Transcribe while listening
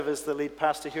As the lead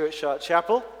pastor here at Charlotte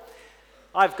Chapel.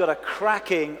 I've got a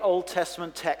cracking Old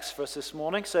Testament text for us this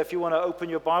morning, so if you want to open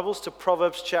your Bibles to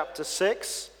Proverbs chapter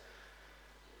 6.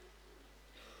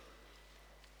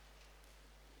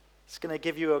 It's going to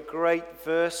give you a great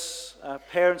verse,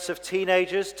 parents of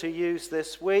teenagers, to use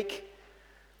this week.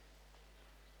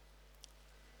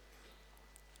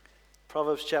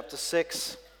 Proverbs chapter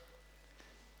 6,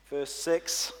 verse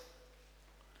 6.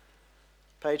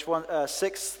 Page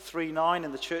 639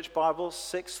 in the church Bibles,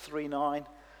 639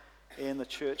 in the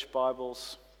church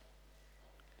Bibles.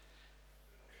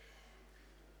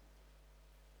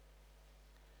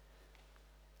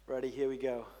 Ready, here we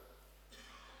go.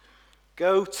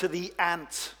 Go to the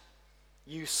ant,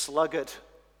 you sluggard.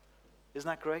 Isn't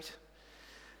that great?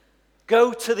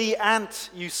 Go to the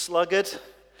ant, you sluggard.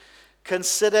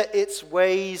 Consider its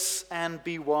ways and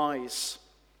be wise.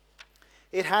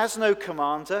 It has no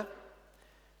commander,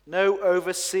 no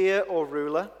overseer or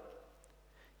ruler,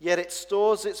 yet it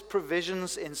stores its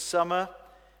provisions in summer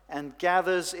and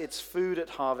gathers its food at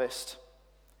harvest.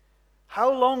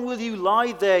 How long will you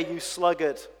lie there, you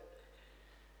sluggard?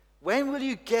 When will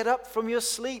you get up from your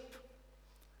sleep?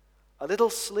 A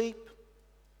little sleep,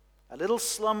 a little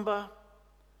slumber,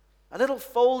 a little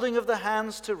folding of the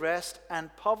hands to rest,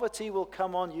 and poverty will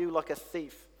come on you like a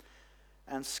thief,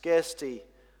 and scarcity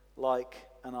like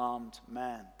an armed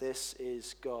man. This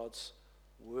is God's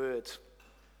word.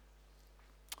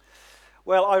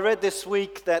 Well, I read this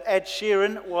week that Ed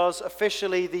Sheeran was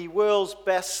officially the world's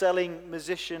best-selling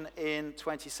musician in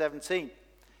 2017.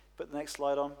 Put the next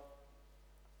slide on.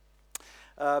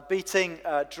 Beating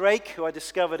Drake, who I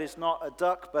discovered is not a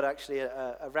duck, but actually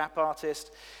a rap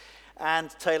artist,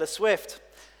 and Taylor Swift.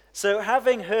 So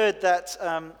having heard that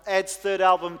Ed's third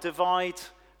album, Divide,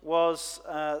 was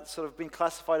sort of been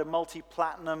classified a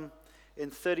multi-platinum in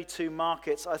 32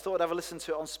 markets, I thought I'd have a listen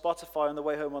to it on Spotify on the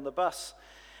way home on the bus.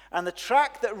 And the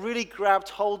track that really grabbed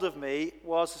hold of me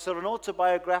was a sort of an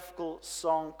autobiographical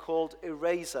song called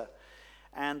Eraser.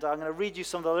 And I'm going to read you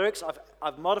some of the lyrics.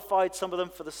 I've modified some of them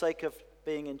for the sake of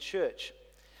being in church.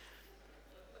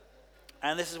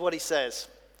 And this is what he says.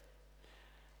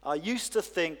 I used to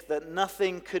think that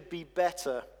nothing could be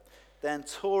better than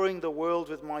touring the world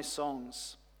with my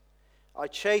songs. I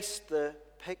chased the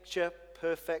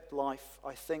picture-perfect life.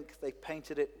 I think they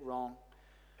painted it wrong.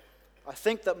 I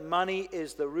think that money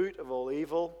is the root of all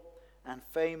evil, and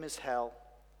fame is hell.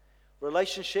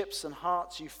 Relationships and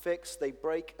hearts you fix, they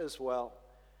break as well.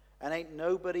 And ain't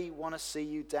nobody want to see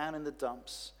you down in the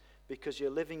dumps because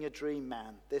you're living a dream,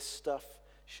 man. This stuff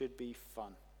should be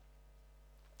fun.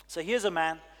 So here's a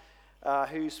man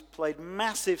who's played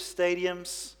massive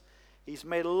stadiums. He's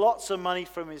made lots of money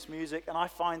from his music, and I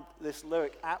find this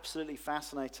lyric absolutely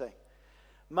fascinating.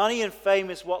 Money and fame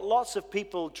is what lots of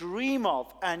people dream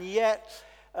of, and yet,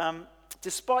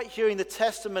 despite hearing the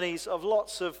testimonies of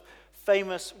lots of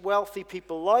famous, wealthy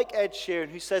people like Ed Sheeran,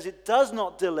 who says it does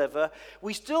not deliver,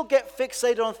 we still get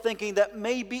fixated on thinking that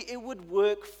maybe it would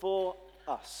work for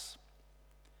us.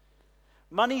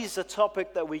 Money is a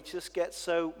topic that we just get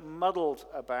so muddled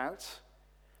about.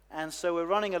 And so we're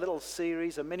running a little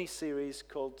series, a mini-series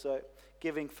called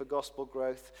Giving for Gospel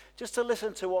Growth, just to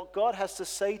listen to what God has to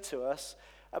say to us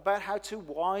about how to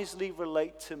wisely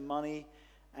relate to money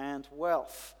and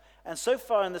wealth. And so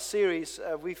far in the series,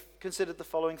 we've considered the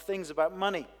following things about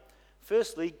money.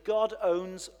 Firstly, God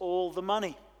owns all the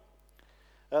money.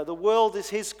 The world is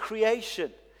his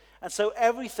creation, and so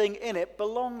everything in it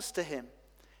belongs to him,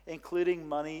 including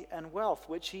money and wealth,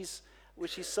 which is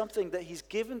something that he's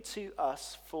given to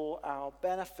us for our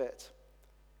benefit.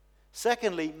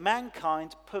 Secondly,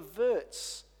 mankind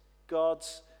perverts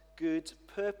God's good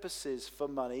purposes for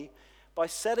money by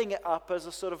setting it up as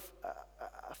a sort of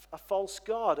a false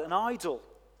god, an idol.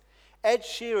 Ed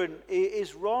Sheeran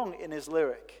is wrong in his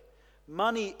lyric.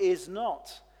 Money is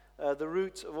not the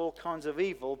root of all kinds of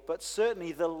evil, but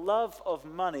certainly the love of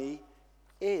money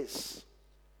is.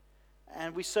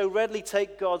 And we so readily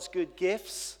take God's good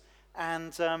gifts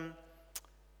and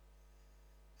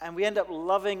we end up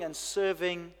loving and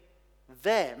serving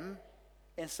them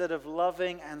instead of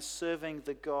loving and serving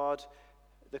the God,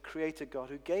 the Creator God,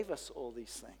 who gave us all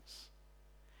these things.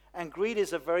 And greed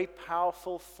is a very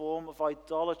powerful form of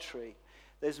idolatry.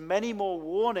 There's many more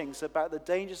warnings about the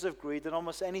dangers of greed than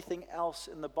almost anything else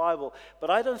in the Bible. But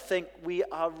I don't think we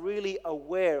are really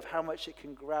aware of how much it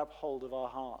can grab hold of our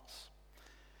hearts.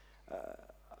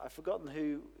 I've forgotten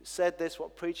who said this,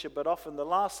 what preacher, but often the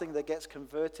last thing that gets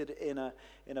converted in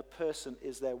a person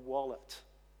is their wallet.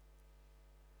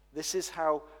 This is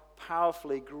how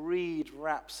powerfully greed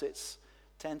wraps its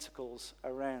tentacles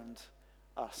around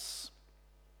us.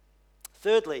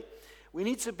 Thirdly, We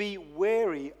need to be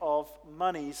wary of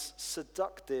money's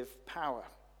seductive power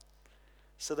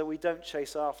so that we don't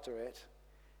chase after it.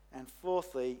 And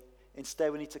fourthly,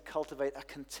 instead we need to cultivate a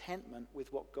contentment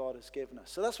with what God has given us.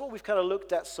 So that's what we've kind of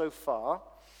looked at so far.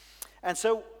 And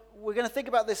so we're going to think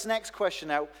about this next question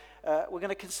now. We're going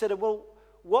to consider, well,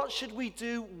 what should we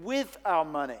do with our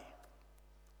money?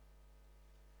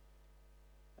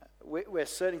 We're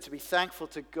certainly to be thankful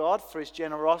to God for his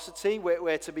generosity.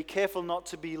 We're to be careful not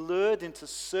to be lured into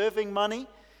serving money.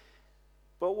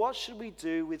 But what should we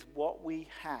do with what we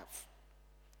have?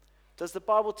 Does the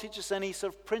Bible teach us any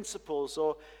sort of principles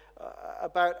or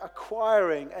about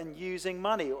acquiring and using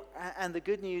money? And the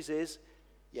good news is,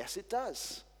 yes, it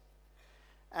does.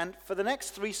 And for the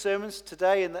next 3 sermons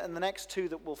today and the next 2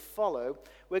 that will follow,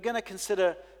 we're going to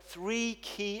consider 3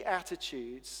 key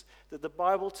attitudes that the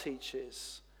Bible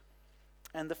teaches.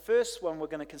 And the first one we're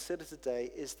going to consider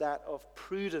today is that of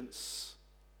prudence.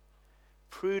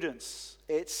 Prudence.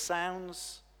 It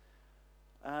sounds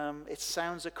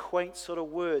a quaint sort of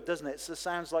word, doesn't it? It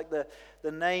sounds like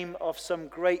the name of some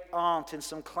great aunt in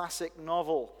some classic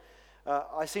novel.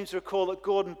 I seem to recall that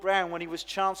Gordon Brown, when he was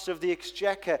Chancellor of the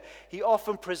Exchequer, he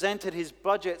often presented his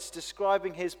budgets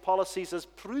describing his policies as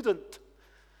prudent.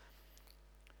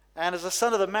 And as a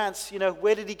son of the manse,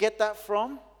 where did he get that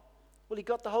from? Well, he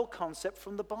got the whole concept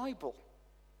from the Bible.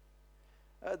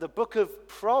 The book of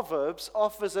Proverbs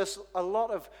offers us a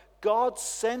lot of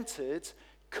God-centered,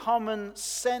 common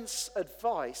sense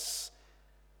advice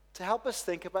to help us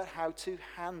think about how to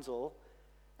handle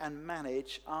and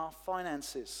manage our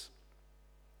finances.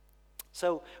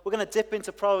 So we're going to dip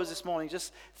into Proverbs this morning,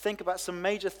 just think about some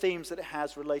major themes that it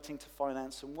has relating to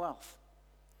finance and wealth.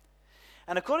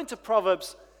 And according to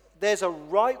Proverbs, there's a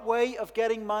right way of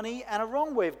getting money and a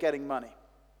wrong way of getting money.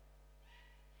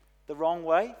 The wrong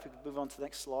way, if we could move on to the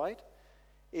next slide,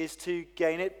 is to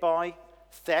gain it by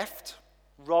theft,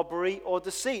 robbery, or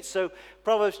deceit. So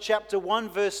Proverbs chapter 1,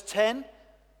 verse 10,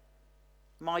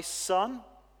 "My son,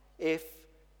 if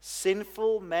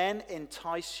sinful men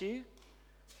entice you,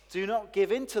 do not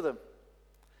give in to them.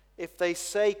 If they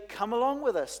say, 'Come along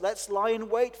with us, let's lie in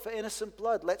wait for innocent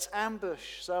blood, let's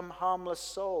ambush some harmless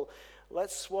soul,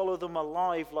 let's swallow them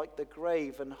alive like the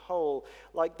grave and whole,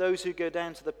 like those who go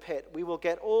down to the pit. We will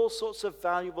get all sorts of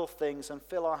valuable things and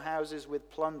fill our houses with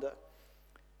plunder.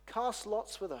 Cast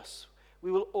lots with us.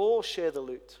 We will all share the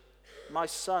loot. My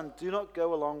son, do not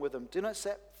go along with them. Do not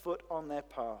set foot on their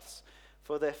paths,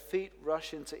 for their feet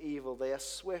rush into evil. They are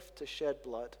swift to shed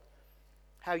blood.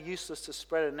 How useless to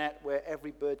spread a net where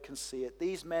every bird can see it.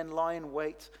 These men lie in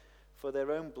wait for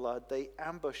their own blood. They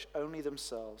ambush only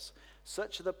themselves.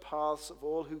 Such are the paths of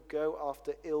all who go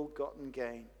after ill-gotten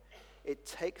gain. It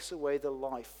takes away the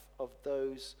life of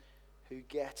those who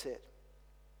get it."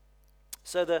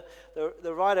 So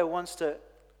the writer wants to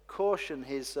caution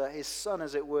his son,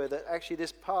 as it were, that actually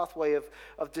this pathway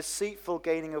of deceitful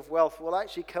gaining of wealth will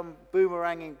actually come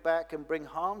boomeranging back and bring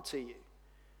harm to you.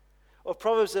 Or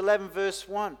Proverbs 11, verse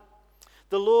 1,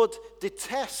 "The Lord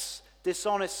detests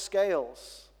dishonest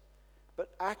scales,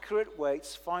 but accurate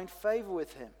weights find favor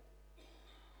with him."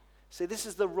 See, this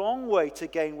is the wrong way to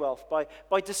gain wealth,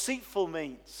 by deceitful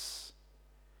means.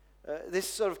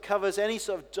 This sort of covers any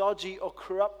sort of dodgy or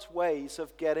corrupt ways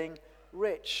of getting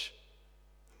rich.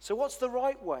 So what's the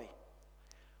right way?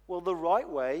 Well, the right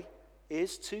way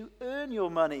is to earn your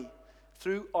money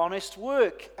through honest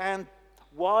work and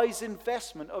wise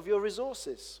investment of your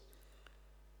resources.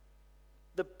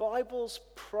 The Bible's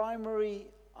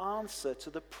primary answer to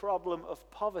the problem of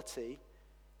poverty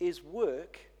is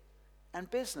work and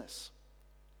business.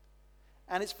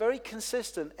 And it's very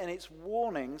consistent in its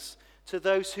warnings to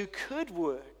those who could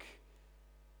work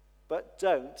but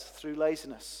don't through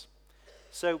laziness.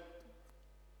 So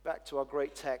back to our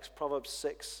great text, Proverbs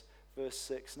 6, verse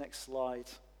 6. Next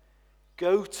slide.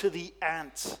 "Go to the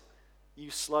ant, you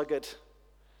sluggard.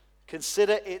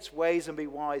 Consider its ways and be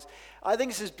wise." I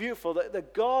think this is beautiful, that the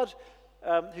God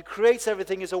who creates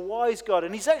everything is a wise God.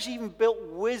 And he's actually even built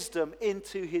wisdom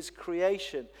into his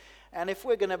creation. And if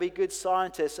we're going to be good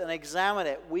scientists and examine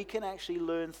it, we can actually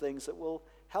learn things that will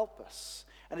help us.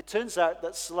 And it turns out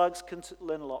that slugs can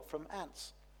learn a lot from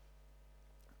ants.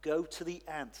 "Go to the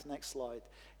ant." Next slide.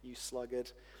 "You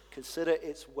sluggard. Consider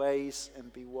its ways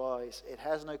and be wise. It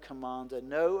has no commander,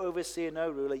 no overseer, no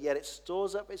ruler, yet it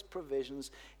stores up its provisions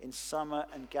in summer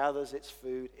and gathers its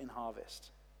food in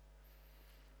harvest."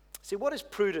 See, what is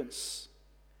prudence?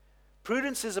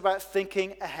 Prudence is about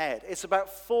thinking ahead. It's about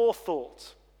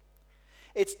forethought.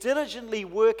 It's diligently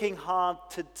working hard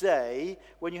today,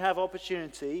 when you have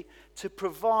opportunity, to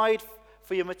provide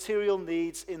for your material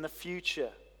needs in the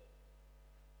future.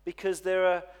 Because there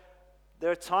are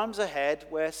There are times ahead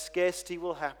where scarcity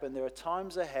will happen. There are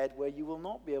times ahead where you will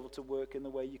not be able to work in the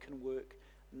way you can work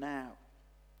now.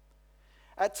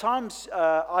 At times,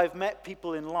 I've met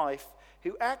people in life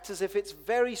who act as if it's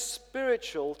very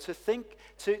spiritual to think,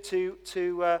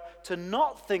 to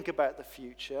not think about the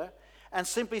future and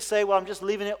simply say, well, I'm just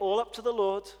leaving it all up to the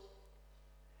Lord.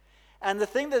 And the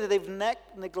thing that they've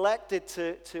neglected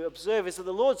to observe is that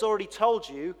the Lord's already told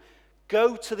you,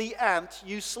 go to the ant,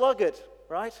 you sluggard,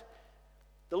 right?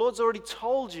 The Lord's already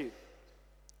told you.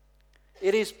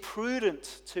 It is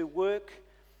prudent to work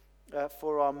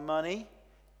for our money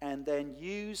and then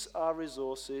use our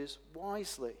resources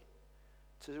wisely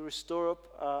to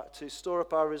store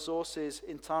up our resources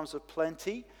in times of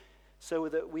plenty so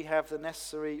that we have the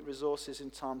necessary resources in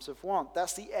times of want.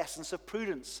 That's the essence of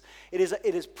prudence. It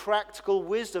is practical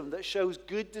wisdom that shows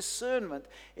good discernment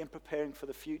in preparing for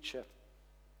the future.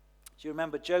 Do you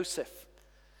remember Joseph?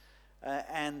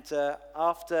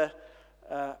 After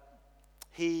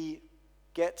he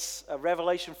gets a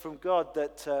revelation from God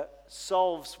that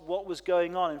solves what was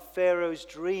going on in Pharaoh's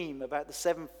dream about the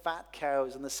 7 fat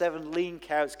cows and the 7 lean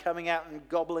cows coming out and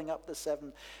gobbling up the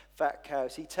 7 fat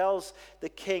cows. He tells the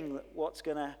king what's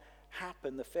going to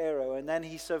happen, the Pharaoh, and then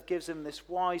he sort of gives him this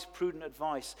wise, prudent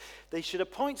advice. They should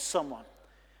appoint someone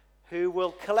who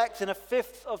will collect in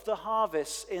 1/5 of the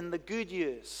harvest in the good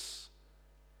years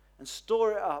and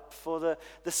store it up for the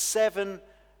 7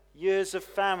 years of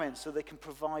famine so they can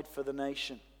provide for the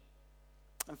nation.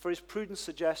 And for his prudent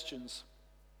suggestions,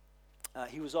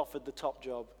 he was offered the top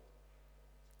job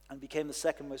and became the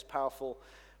 2nd most powerful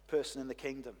person in the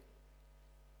kingdom.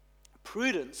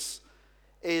 Prudence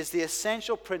is the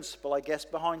essential principle, I guess,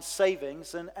 behind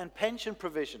savings and pension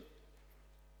provision.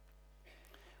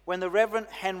 When the Reverend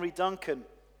Henry Duncan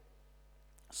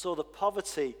saw the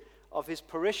poverty of his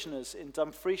parishioners in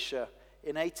Dumfriesshire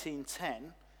in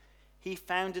 1810, he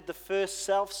founded the first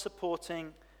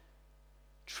self-supporting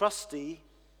trustee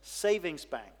savings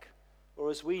bank,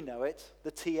 or as we know it,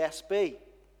 the TSB.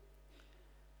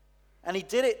 And he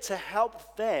did it to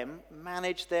help them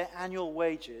manage their annual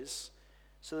wages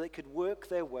so they could work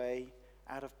their way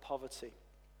out of poverty.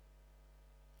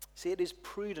 See, it is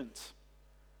prudent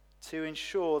to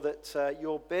ensure that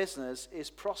your business is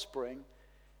prospering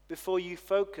before you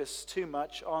focus too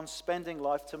much on spending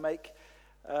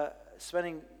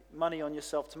money on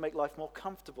yourself to make life more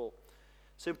comfortable.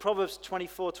 So in Proverbs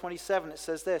 24:27 it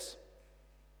says this: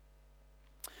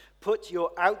 put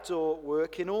your outdoor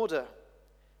work in order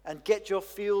and get your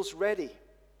fields ready.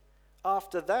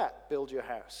 After that, build your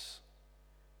house.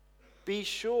 Be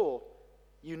sure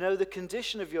you know the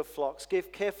condition of your flocks.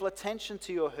 Give careful attention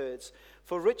to your herds,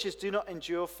 for riches do not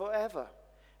endure forever,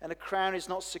 and a crown is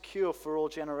not secure for all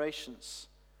generations.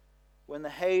 When the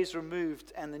hay is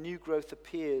removed and the new growth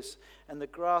appears, and the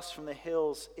grass from the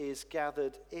hills is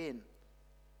gathered in,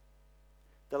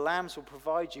 the lambs will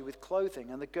provide you with clothing,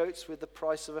 and the goats with the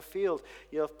price of a field.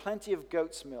 You'll have plenty of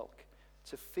goat's milk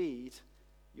to feed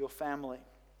your family.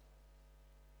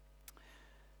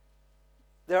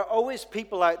 There are always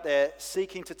people out there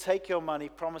seeking to take your money,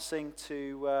 promising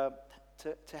to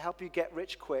help you get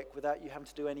rich quick without you having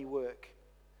to do any work.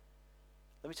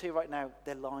 Let me tell you right now,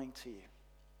 they're lying to you.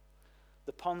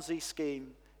 The Ponzi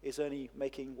scheme is only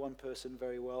making one person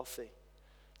very wealthy.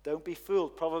 Don't be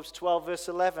fooled. Proverbs 12 verse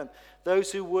 11.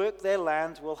 Those who work their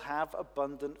land will have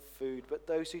abundant food, but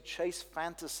those who chase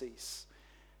fantasies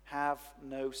have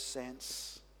no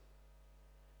sense.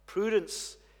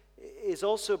 Prudence is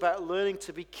also about learning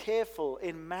to be careful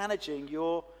in managing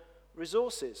your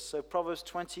resources. So Proverbs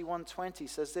 21:20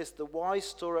 says this: the wise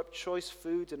store up choice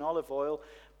food and olive oil,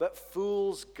 but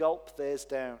fools gulp theirs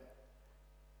down.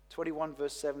 21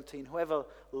 verse 17, whoever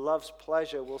loves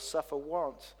pleasure will suffer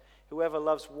want. Whoever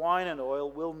loves wine and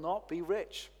oil will not be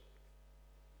rich.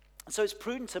 And so it's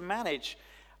prudent to manage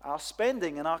our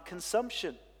spending and our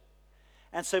consumption.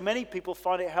 And so many people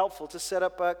find it helpful to set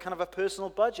up a kind of a personal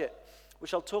budget,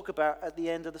 which I'll talk about at the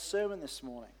end of the sermon this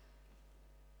morning.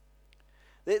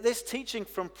 This teaching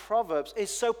from Proverbs is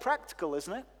so practical,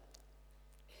 isn't it?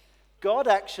 God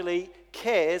actually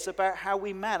cares about how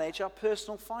we manage our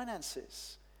personal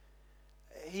finances.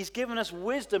 He's given us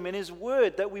wisdom in his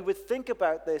word that we would think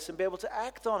about this and be able to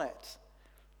act on it.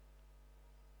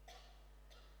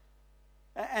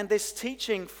 And this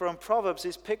teaching from Proverbs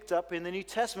is picked up in the New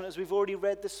Testament, as we've already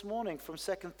read this morning from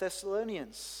 2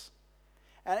 Thessalonians.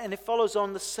 And it follows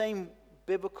on the same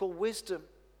biblical wisdom.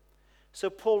 So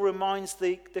Paul reminds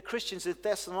the Christians in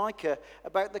Thessalonica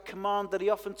about the command that he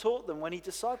often taught them when he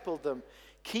discipled them.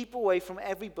 Keep away from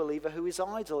every believer who is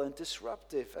idle and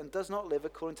disruptive and does not live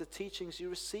according to teachings you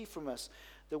receive from us,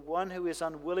 the one who is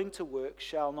unwilling to work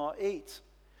shall not eat.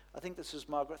 I think this was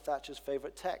Margaret Thatcher's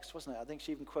favourite text, wasn't it? I think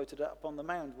she even quoted it up on the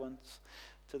Mound once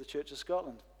to the Church of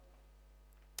Scotland.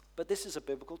 But this is a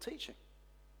biblical teaching.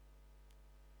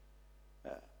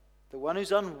 The one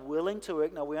who's unwilling to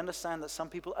work. Now, we understand that some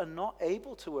people are not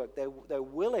able to work. They're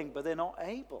willing, but they're not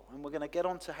able. And we're going to get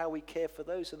on to how we care for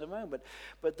those in a moment.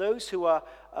 But those who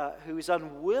is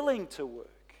unwilling to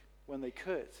work when they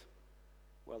could,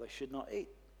 well, they should not eat,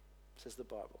 says the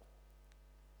Bible.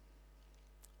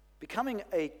 Becoming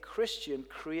a Christian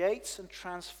creates and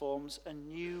transforms a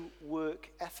new work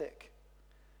ethic.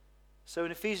 So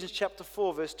in Ephesians chapter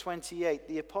 4, verse 28,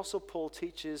 the Apostle Paul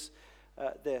teaches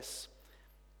this.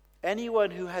 Anyone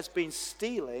who has been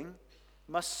stealing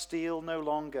must steal no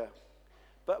longer,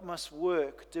 but must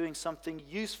work doing something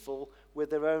useful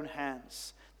with their own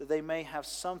hands, that they may have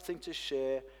something to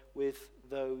share with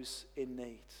those in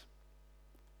need.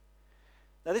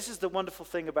 Now, this is the wonderful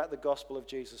thing about the gospel of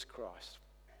Jesus Christ.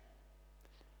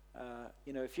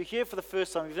 If you're here for the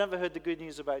first time, you've never heard the good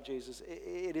news about Jesus,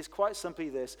 it is quite simply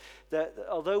this, that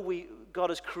although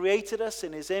God has created us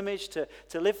in his image to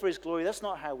live for his glory, that's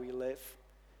not how we live.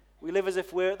 We live as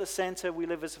if we're at the center. We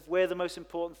live as if we're the most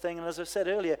important thing. And as I said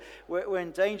earlier, we're in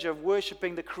danger of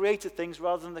worshiping the created things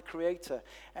rather than the creator.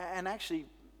 And actually,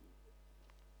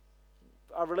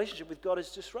 our relationship with God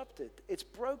is disrupted. It's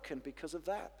broken because of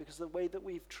that, because of the way that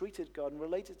we've treated God and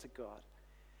related to God.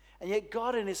 And yet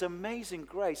God in his amazing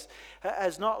grace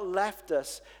has not left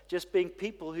us just being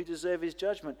people who deserve his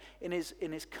judgment. In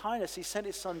his kindness, he sent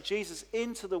his son Jesus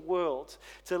into the world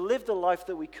to live the life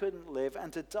that we couldn't live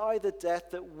and to die the death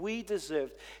that we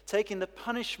deserved, taking the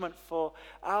punishment for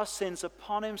our sins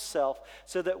upon himself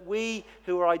so that we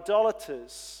who are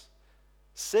idolaters,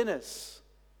 sinners,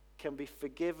 can be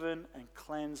forgiven and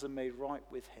cleansed and made right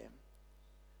with him.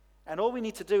 And all we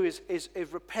need to do is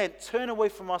repent, turn away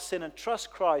from our sin and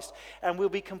trust Christ, and we'll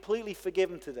be completely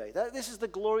forgiven today. This is the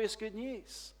glorious good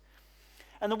news.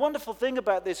 And the wonderful thing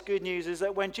about this good news is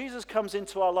that when Jesus comes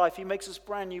into our life, he makes us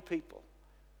brand new people.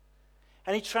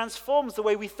 And he transforms the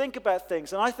way we think about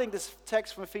things. And I think this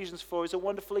text from Ephesians 4 is a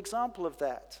wonderful example of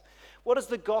that. What does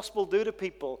the gospel do to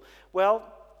people? Well,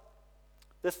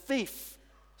 the thief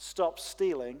stops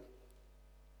stealing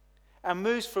and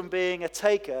moves from being a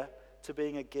taker to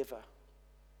being a giver.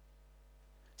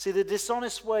 See, the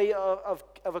dishonest way of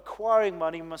acquiring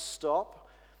money must stop,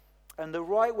 and the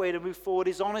right way to move forward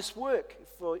is honest work,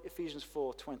 for Ephesians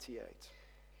 4:28.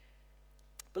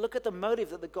 But look at the motive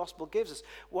that the gospel gives us.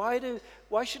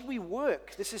 Why should we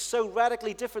work? This is so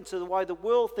radically different to why the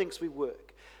world thinks we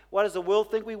work. Why does the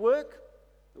world think we work?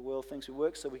 The world thinks we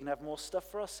work so we can have more stuff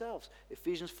for ourselves.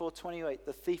 Ephesians 4:28,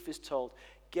 the thief is told,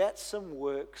 get some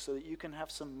work so that you can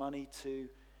have some money to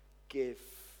give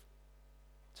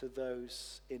to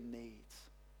those in need.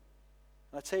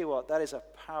 And I tell you what, that is a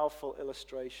powerful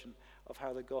illustration of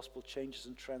how the gospel changes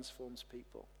and transforms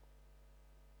people.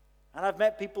 And I've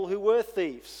met people who were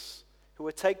thieves, who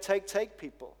were take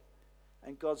people,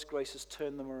 and God's grace has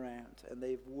turned them around, and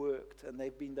they've worked, and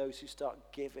they've been those who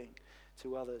start giving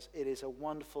to others. It is a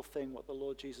wonderful thing what the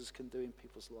Lord Jesus can do in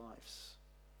people's lives.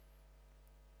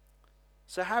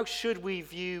 So how should we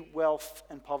view wealth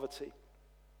and poverty?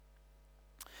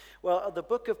 Well, the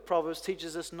book of Proverbs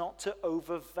teaches us not to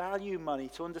overvalue money,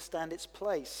 to understand its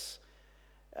place.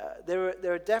 There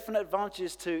are definite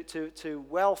advantages to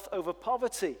wealth over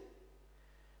poverty.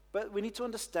 But we need to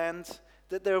understand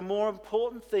that there are more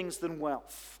important things than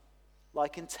wealth,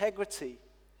 like integrity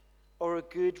or a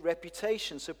good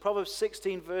reputation. So Proverbs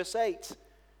 16 verse 8,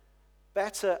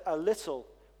 better a little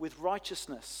with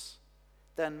righteousness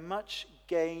than much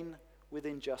gain with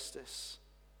injustice.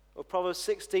 Or Proverbs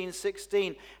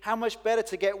 16:16, how much better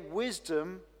to get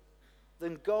wisdom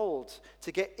than gold,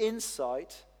 to get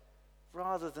insight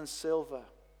rather than silver.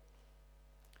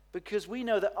 Because we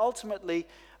know that ultimately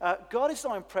God is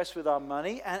not impressed with our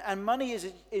money, and money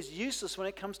is useless when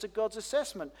it comes to God's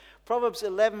assessment. Proverbs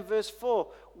 11 verse 4,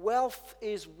 wealth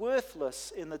is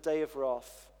worthless in the day of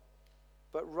wrath,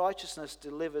 but righteousness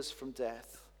delivers from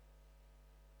death.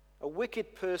 A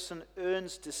wicked person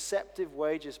earns deceptive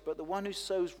wages, but the one who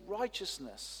sows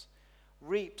righteousness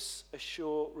reaps a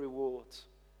sure reward.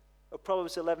 Or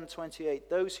Proverbs 11:28,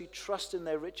 those who trust in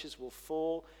their riches will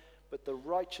fall, but the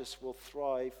righteous will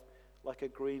thrive like a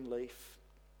green leaf.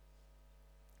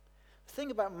 The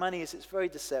thing about money is it's very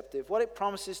deceptive. What it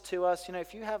promises to us,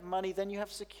 if you have money, then you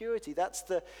have security. That's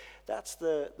the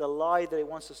lie that it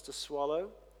wants us to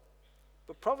swallow.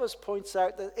 But Proverbs points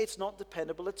out that it's not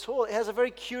dependable at all. It has a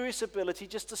very curious ability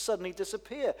just to suddenly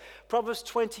disappear. Proverbs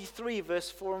 23, verse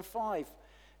 4 and 5.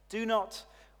 Do not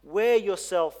wear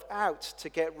yourself out to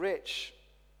get rich.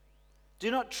 Do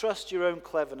not trust your own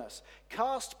cleverness.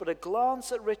 Cast but a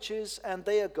glance at riches, and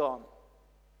they are gone.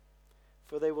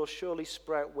 For they will surely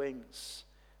sprout wings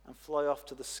and fly off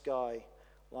to the sky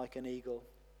like an eagle.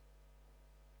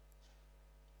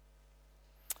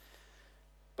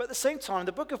 But at the same time,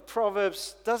 the book of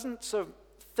Proverbs doesn't sort of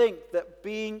think that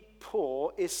being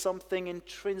poor is something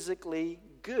intrinsically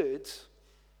good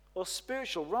or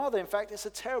spiritual. Rather, in fact, it's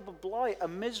a terrible blight, a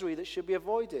misery that should be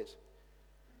avoided.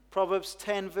 Proverbs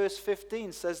 10 verse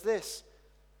 15 says this: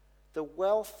 "The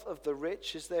wealth of the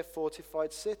rich is their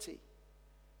fortified city,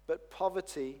 but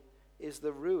poverty is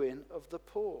the ruin of the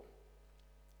poor."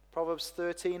 Proverbs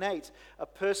 13:8, "A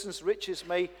person's riches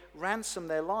may ransom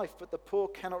their life, but the poor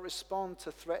cannot respond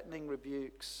to threatening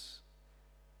rebukes."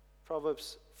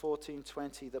 Proverbs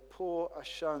 14:20, "The poor are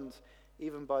shunned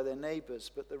even by their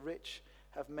neighbors, but the rich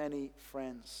have many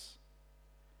friends."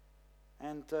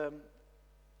 And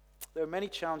there are many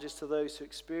challenges to those who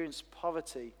experience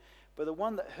poverty, but the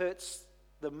one that hurts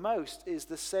the most is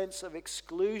the sense of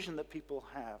exclusion that people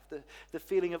have, the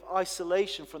feeling of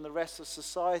isolation from the rest of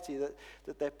society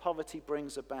that their poverty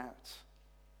brings about.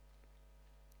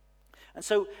 And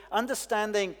so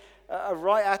understanding a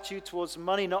right attitude towards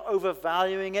money, not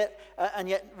overvaluing it, and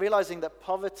yet realizing that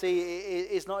poverty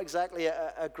is not exactly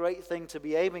a great thing to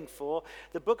be aiming for,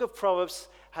 the book of Proverbs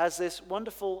has this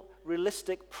wonderful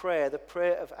realistic prayer, the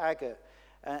prayer of Agur,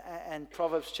 and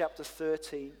Proverbs chapter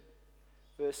 13,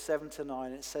 verse 7 to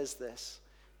 9, it says this: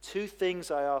 "Two things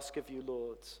I ask of you,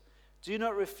 Lord. Do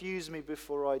not refuse me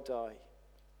before I die.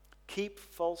 Keep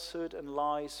falsehood and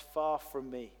lies far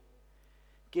from me.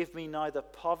 Give me neither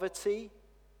poverty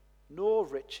nor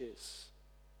riches,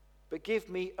 but give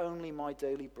me only my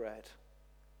daily bread.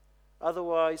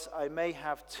 Otherwise I may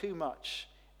have too much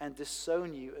and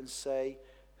disown you and say,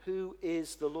 'Who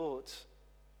is the Lord?'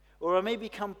 Or I may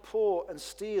become poor and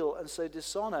steal and so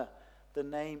dishonor the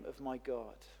name of my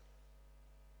God."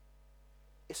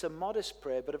 It's a modest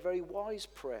prayer, but a very wise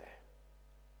prayer.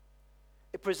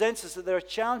 It presents us that there are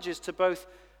challenges to both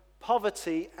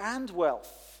poverty and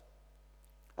wealth.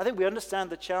 I think we understand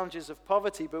the challenges of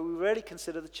poverty, but we rarely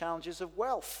consider the challenges of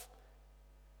wealth.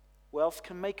 Wealth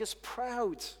can make us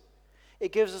proud.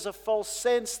 It gives us a false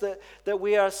sense that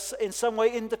we are in some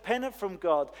way independent from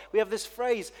God. We have this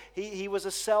phrase, he was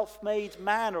a self-made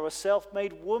man or a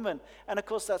self-made woman. And of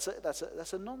course, that's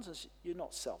a nonsense. You're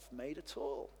not self-made at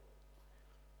all.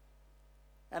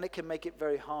 And it can make it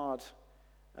very hard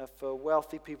for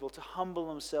wealthy people to humble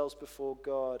themselves before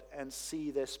God and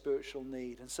see their spiritual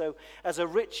need. And so, as a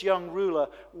rich young ruler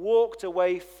walked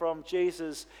away from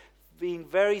Jesus being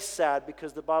very sad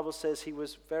because the Bible says he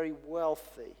was very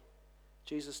wealthy,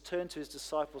 Jesus turned to his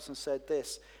disciples and said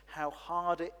this: "How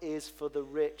hard it is for the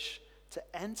rich to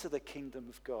enter the kingdom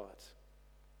of God."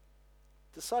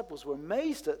 Disciples were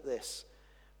amazed at this.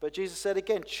 But Jesus said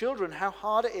again, "Children, how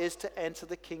hard it is to enter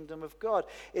the kingdom of God.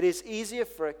 It is easier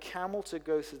for a camel to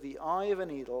go through the eye of a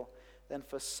needle than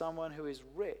for someone who is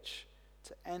rich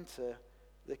to enter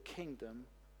the kingdom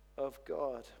of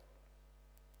God."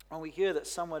 When we hear that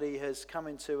somebody has come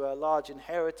into a large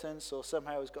inheritance or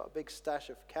somehow has got a big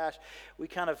stash of cash, we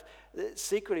kind of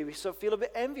secretly we sort of feel a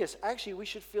bit envious. Actually, we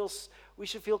should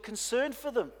feel concerned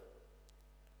for them.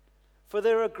 For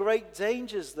there are great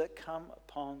dangers that come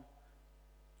upon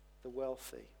the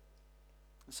wealthy.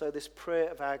 And so this prayer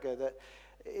of Agur that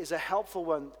is a helpful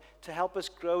one to help us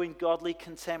grow in godly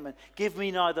contentment. Give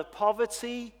me neither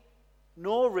poverty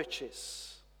nor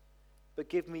riches, but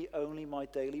give me only my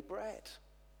daily bread.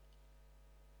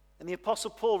 And the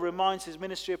Apostle Paul reminds his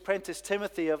ministry apprentice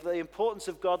Timothy of the importance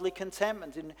of godly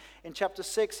contentment. In chapter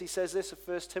 6, he says this of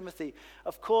 1 Timothy: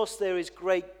 "Of course there is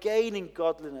great gain in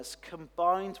godliness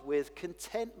combined with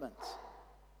contentment."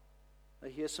 Now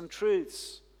here's some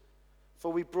truths.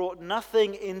 "For we brought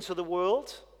nothing into the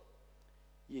world.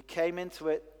 You came into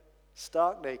it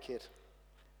stark naked,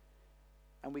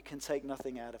 and we can take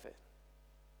nothing out of it.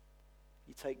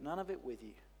 You take none of it with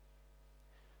you.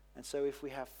 And so if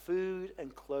we have food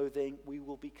and clothing, we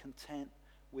will be content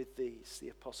with these," the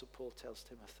Apostle Paul tells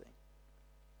Timothy.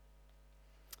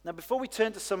 Now, before we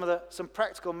turn to some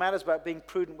practical matters about being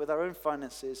prudent with our own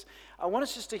finances, I want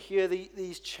us just to hear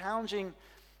the challenging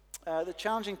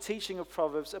teaching of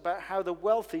Proverbs about how the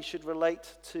wealthy should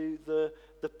relate to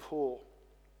the poor.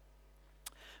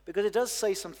 Because it does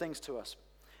say some things to us.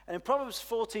 And in Proverbs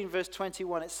 14, verse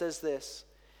 21, it says this: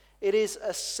 "It is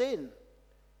a sin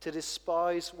to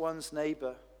despise one's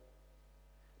neighbor,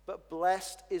 but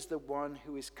blessed is the one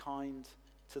who is kind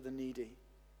to the needy."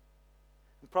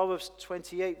 In Proverbs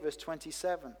 28, verse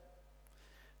 27,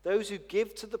 "Those who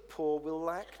give to the poor will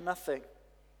lack nothing,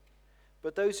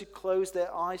 but those who close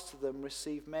their eyes to them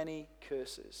receive many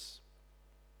curses.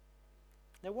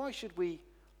 Now, why should we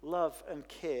love and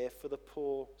care for the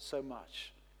poor so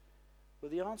much? Well,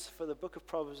 the answer for the book of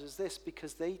Proverbs is this: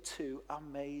 because they too are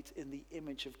made in the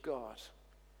image of God.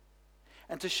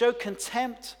 And to show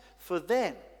contempt for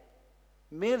them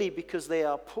merely because they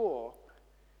are poor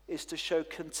is to show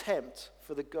contempt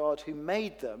for the God who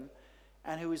made them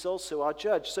and who is also our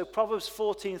judge. So Proverbs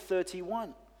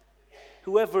 14:31,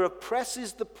 whoever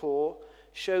oppresses the poor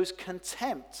shows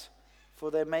contempt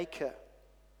for their maker,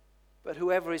 but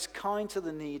whoever is kind to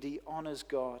the needy honors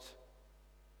God.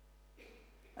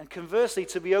 And conversely,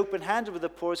 to be open-handed with the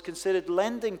poor is considered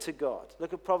lending to God.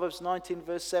 Look at Proverbs 19,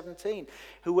 verse 17.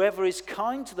 Whoever is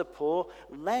kind to the poor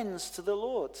lends to the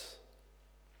Lord,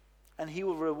 and he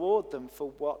will reward them for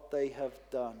what they have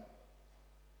done.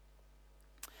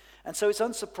 And so it's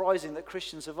unsurprising that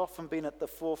Christians have often been at the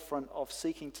forefront of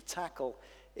seeking to tackle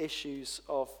issues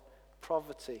of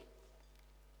poverty.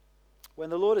 When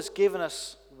the Lord has given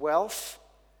us wealth,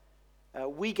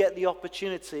 we get the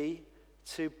opportunity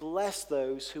to bless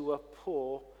those who are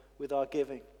poor with our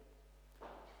giving.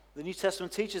 The New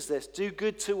Testament teaches this: do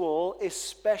good to all,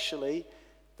 especially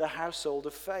the household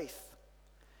of faith.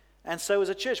 And so as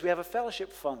a church, we have a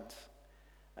fellowship fund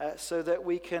so that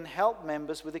we can help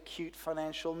members with acute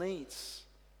financial needs.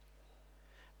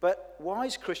 But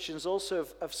wise Christians also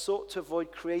have sought to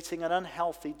avoid creating an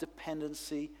unhealthy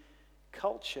dependency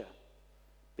culture,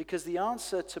 because the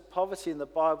answer to poverty in the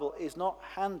Bible is not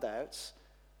handouts,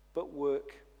 but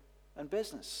work and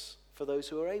business for those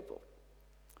who are able.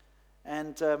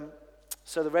 And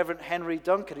so the Reverend Henry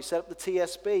Duncan, who set up the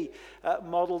TSB,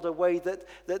 modeled a way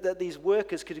that these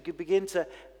workers could begin to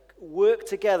work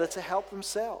together to help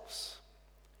themselves.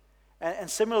 And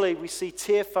similarly, we see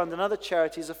Tear Fund and other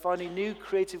charities are finding new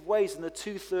creative ways in the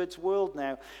two-thirds world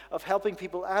now of helping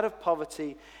people out of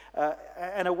poverty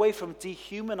and away from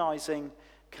dehumanizing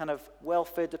kind of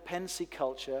welfare dependency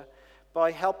culture,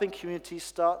 by helping communities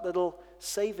start little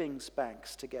savings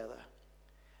banks together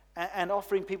and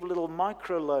offering people little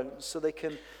microloans so they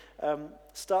can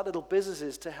start little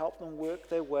businesses to help them work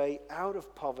their way out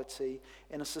of poverty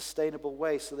in a sustainable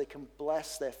way so they can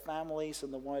bless their families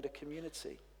and the wider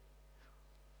community.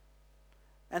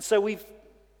 And so we've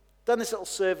done this little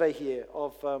survey here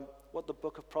of what the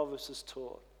book of Proverbs has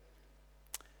taught.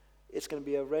 It's going to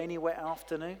be a rainy, wet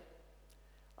afternoon.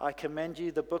 I commend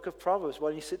you the book of Proverbs.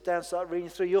 When you sit down and start reading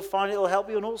through, you'll find it will help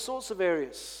you in all sorts of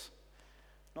areas,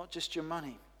 not just your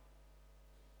money.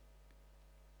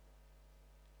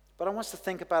 But I want us to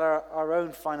think about our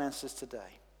own finances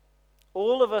today.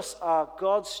 All of us are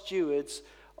God's stewards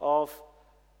of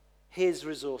his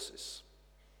resources.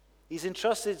 He's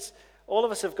entrusted, all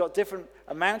of us have got different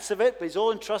amounts of it, but he's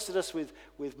all entrusted us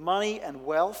with money and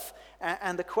wealth.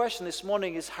 And the question this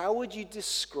morning is, how would you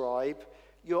describe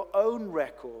your own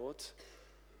record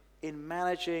in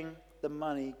managing the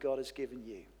money God has given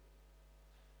you?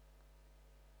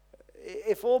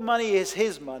 If all money is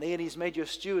his money and he's made you a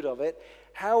steward of it,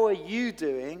 how are you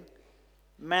doing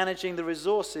managing the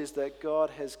resources that God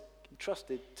has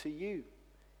entrusted to you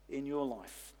in your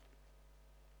life?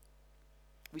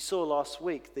 We saw last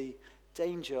week the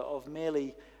danger of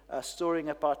merely storing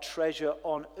up our treasure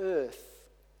on earth,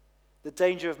 the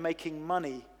danger of making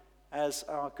money as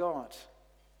our God.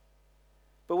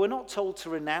 But we're not told to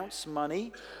renounce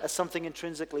money as something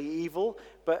intrinsically evil,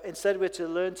 but instead we're to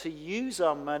learn to use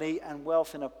our money and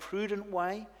wealth in a prudent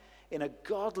way, in a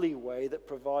godly way that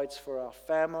provides for our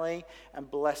family and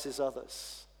blesses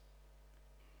others.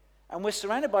 And we're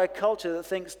surrounded by a culture that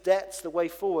thinks debt's the way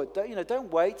forward. Don't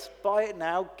wait, buy it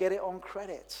now, get it on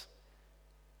credit.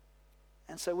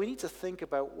 And so we need to think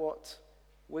about what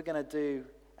we're going to do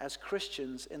as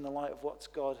Christians in the light of what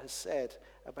God has said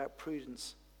about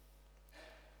prudence.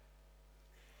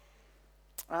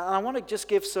 And I want to just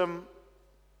give some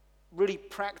really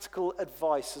practical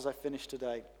advice as I finish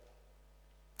today.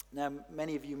 Now,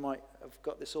 many of you might have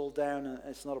got this all down and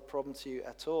it's not a problem to you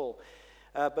at all.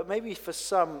 But maybe for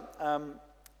some,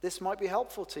 this might be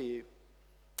helpful to you.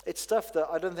 It's stuff that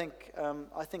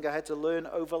I think I had to learn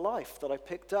over life that I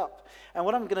picked up. And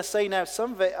what I'm going to say now,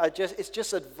 some of it, it's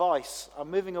just advice. I'm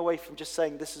moving away from just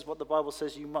saying this is what the Bible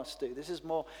says you must do. This is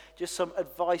more just some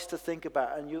advice to think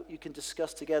about, and you can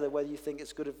discuss together whether you think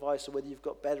it's good advice or whether you've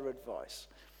got better advice.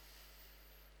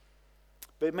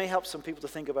 But it may help some people to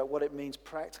think about what it means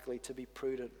practically to be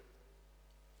prudent.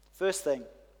 First thing,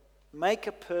 make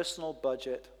a personal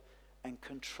budget and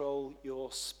control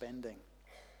your spending.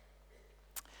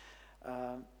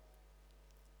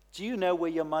 Do you know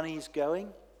where your money is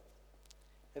going?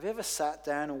 Have you ever sat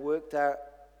down and worked out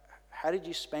how did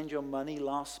you spend your money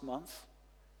last month?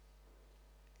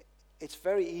 it's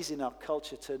very easy in our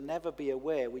culture to never be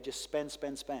aware. We just spend,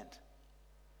 spend, spend.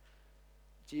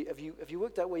 Have you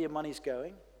worked out where your money's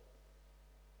going?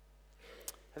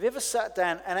 Have you ever sat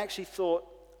down and actually thought,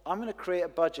 I'm going to create a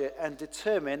budget and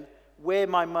determine where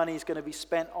my money is going to be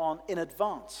spent on in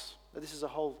advance? Now, this is a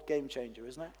whole game changer,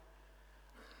 isn't it?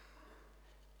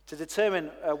 To determine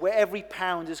where every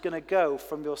pound is going to go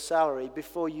from your salary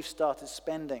before you've started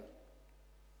spending.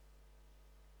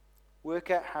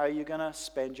 Work out how you're going to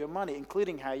spend your money,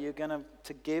 including how you're going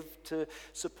to give to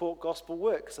support gospel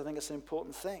work, because I think it's an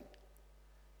important thing.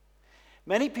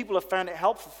 Many people have found it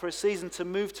helpful for a season to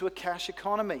move to a cash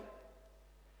economy,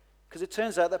 because it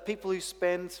turns out that people who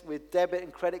spend with debit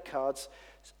and credit cards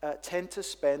tend to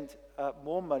spend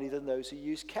more money than those who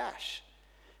use cash.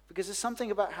 Because there's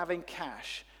something about having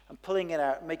cash and pulling it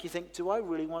out and make you think, do I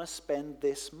really want to spend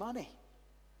this money?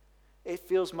 It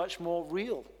feels much more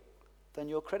real than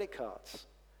your credit cards.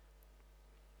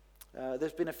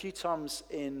 There's been a few times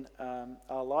in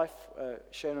our life,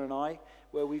 Shona and I,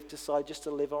 where we've decided just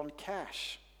to live on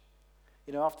cash.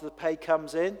 You know, after the pay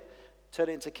comes in, turn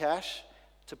it into cash,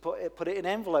 to put it in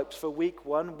envelopes for week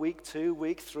 1, week 2,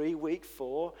 week 3, week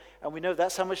 4, and we know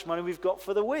that's how much money we've got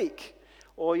for the week.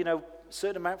 Or, you know,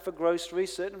 certain amount for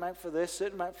groceries, certain amount for this,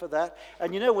 certain amount for that.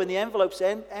 And you know, when the envelope's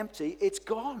empty, it's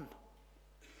gone.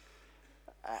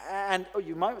 And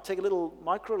you might take a little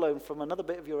microloan from another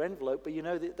bit of your envelope, but you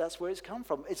know that's where it's come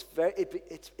from.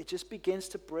 It just begins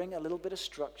to bring a little bit of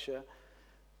structure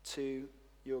to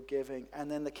your giving. And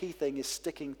then the key thing is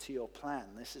sticking to your plan.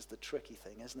 This is the tricky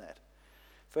thing, isn't it?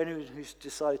 For anyone who's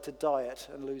decided to diet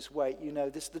and lose weight, you know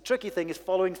the tricky thing is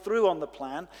following through on the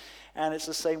plan, and it's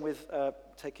the same with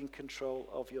taking control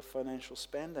of your financial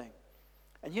spending.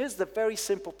 And here's the very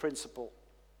simple principle.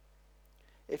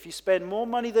 If you spend more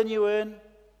money than you earn,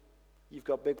 you've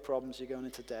got big problems, you're going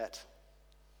into debt.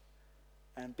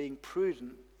 And being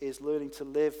prudent is learning to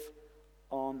live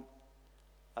on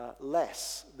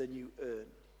less than you earn.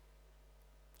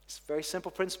 It's a very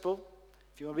simple principle.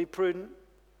 If you want to be prudent,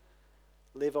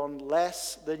 live on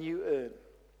less than you earn.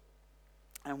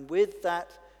 And with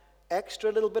that extra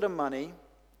little bit of money,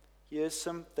 here's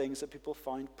some things that people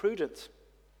find prudent.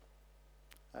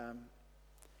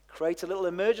 Create a little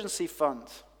emergency fund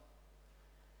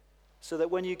so that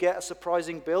when you get a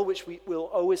surprising bill, which will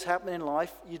always happen in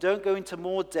life, you don't go into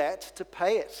more debt to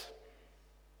pay it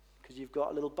because you've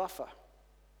got a little buffer.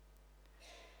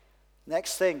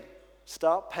 Next thing,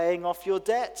 start paying off your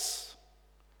debts.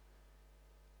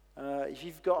 If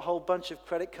you've got a whole bunch of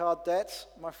credit card debts,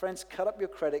 my friends, cut up your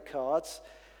credit cards,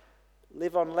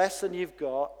 live on less than you've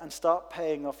got, and start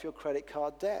paying off your credit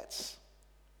card debts.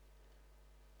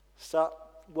 Start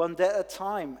one debt at a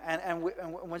time. And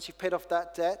once you've paid off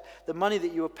that debt, the money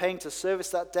that you were paying to service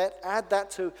that debt, add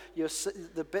that to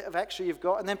the bit of extra you've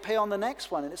got, and then pay on the next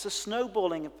one. And it's a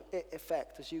snowballing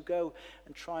effect as you go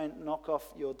and try and knock off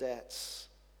your debts.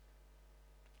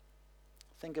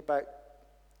 Think about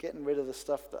getting rid of the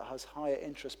stuff that has higher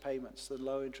interest payments than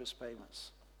low interest payments.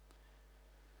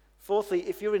 Fourthly,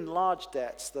 if you're in large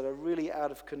debts that are really out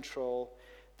of control,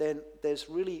 then there's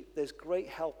great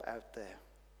help out there.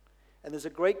 And there's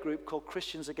a great group called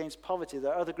Christians Against Poverty.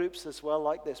 There are other groups as well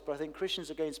like this, but I think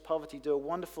Christians Against Poverty do a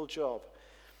wonderful job.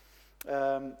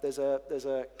 There's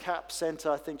a CAP center,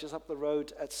 I think, just up the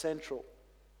road at Central.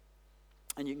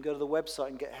 And you can go to the website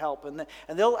and get help. And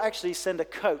they'll actually send a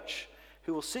coach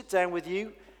who will sit down with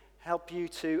you, help you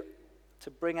to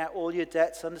bring out all your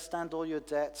debts, understand all your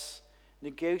debts,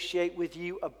 negotiate with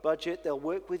you a budget. They'll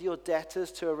work with your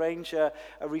debtors to arrange a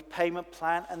repayment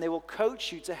plan, and they will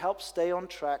coach you to help stay on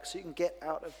track so you can get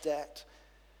out of debt.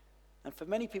 And for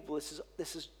many people,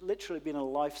 this has literally been a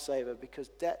lifesaver, because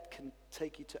debt can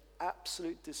take you to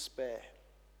absolute despair.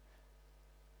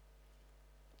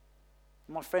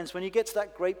 My friends, when you get to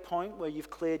that great point where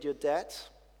you've cleared your debt,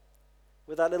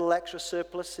 with that little extra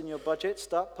surplus in your budget,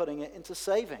 start putting it into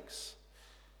savings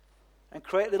and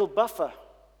create a little buffer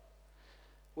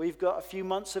where you've got a few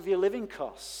months of your living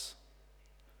costs.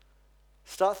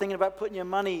 Start thinking about putting your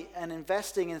money and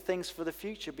investing in things for the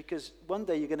future, because one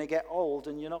day you're going to get old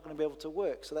and you're not going to be able to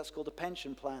work. So that's called a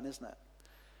pension plan, isn't it?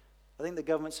 I think the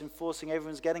government's enforcing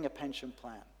everyone's getting a pension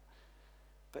plan.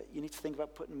 But you need to think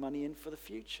about putting money in for the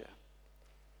future.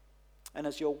 And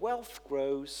as your wealth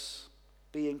grows,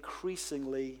 be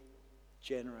increasingly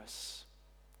generous.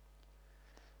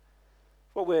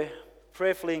 What we're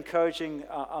prayerfully encouraging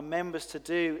our members to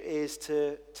do is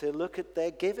to look at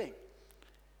their giving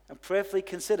and prayerfully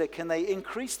consider, can they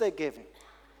increase their giving?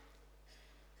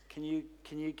 Can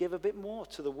you give a bit more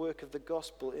to the work of the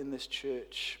gospel in this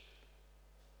church?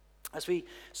 As we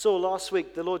saw last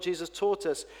week, the Lord Jesus taught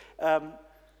us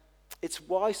It's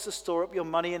wise to store up your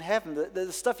money in heaven.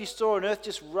 The stuff you store on earth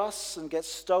just rusts and gets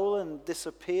stolen and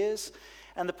disappears.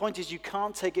 And the point is, you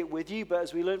can't take it with you, but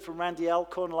as we learned from Randy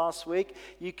Alcorn last week,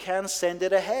 you can send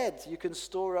it ahead. You can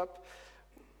store up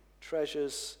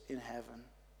treasures in heaven.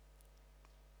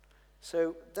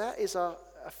 So that is our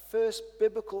first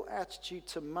biblical attitude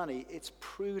to money. It's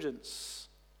prudence.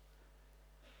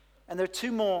 And there are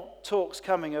two more talks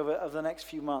coming over the next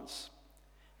few months.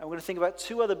 And we're going to think about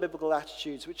two other biblical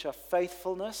attitudes, which are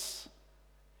faithfulness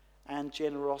and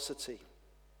generosity.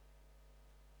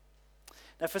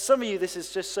 Now, for some of you, this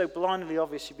is just so blindly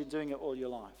obvious you've been doing it all your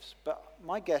lives. But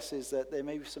my guess is that there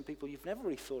may be some people you've never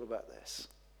really thought about this.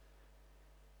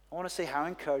 I want to say how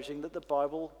encouraging that the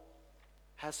Bible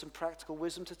has some practical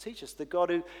wisdom to teach us. The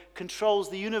God who controls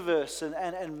the universe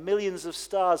and millions of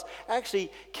stars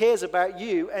actually cares about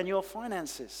you and your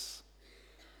finances.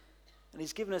 And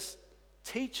he's given us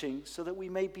teaching so that we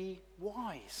may be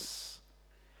wise.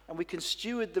 And we can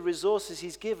steward the resources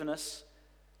he's given us,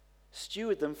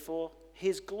 steward them for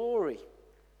his glory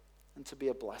and to be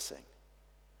a blessing.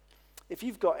 If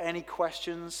you've got any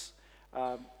questions,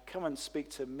 come and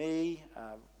speak to me,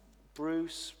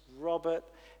 Bruce, Robert.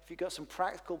 If you've got some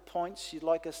practical points you'd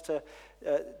like us to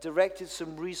direct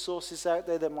some resources out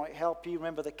there that might help you.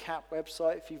 Remember the CAP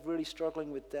website if you're really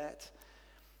struggling with debt.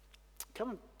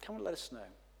 Come and let us know.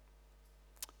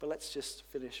 But let's just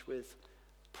finish with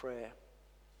prayer.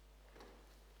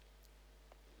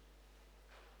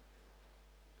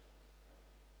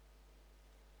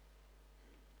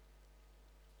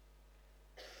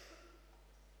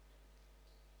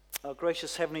 Our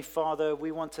gracious Heavenly Father,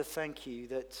 we want to thank you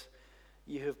that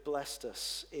you have blessed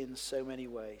us in so many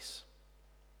ways.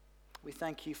 We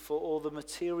thank you for all the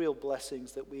material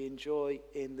blessings that we enjoy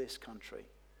in this country.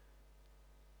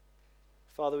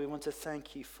 Father, we want to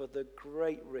thank you for the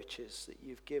great riches that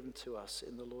you've given to us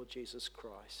in the Lord Jesus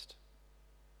Christ.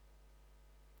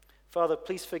 Father,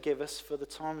 please forgive us for the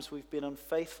times we've been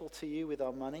unfaithful to you with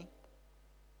our money.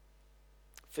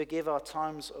 Forgive our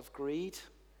times of greed,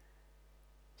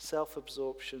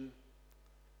 self-absorption,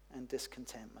 and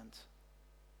discontentment.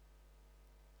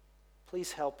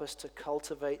 Please help us to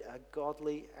cultivate a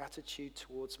godly attitude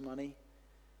towards money,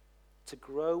 to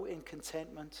grow in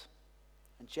contentment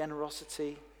and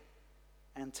generosity,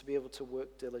 and to be able to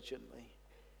work diligently.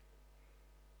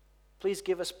 Please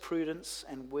give us prudence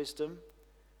and wisdom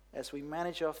as we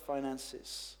manage our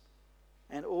finances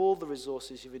and all the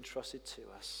resources you've entrusted to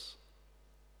us.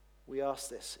 We ask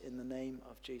this in the name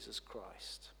of Jesus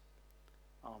Christ.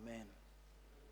 Amen.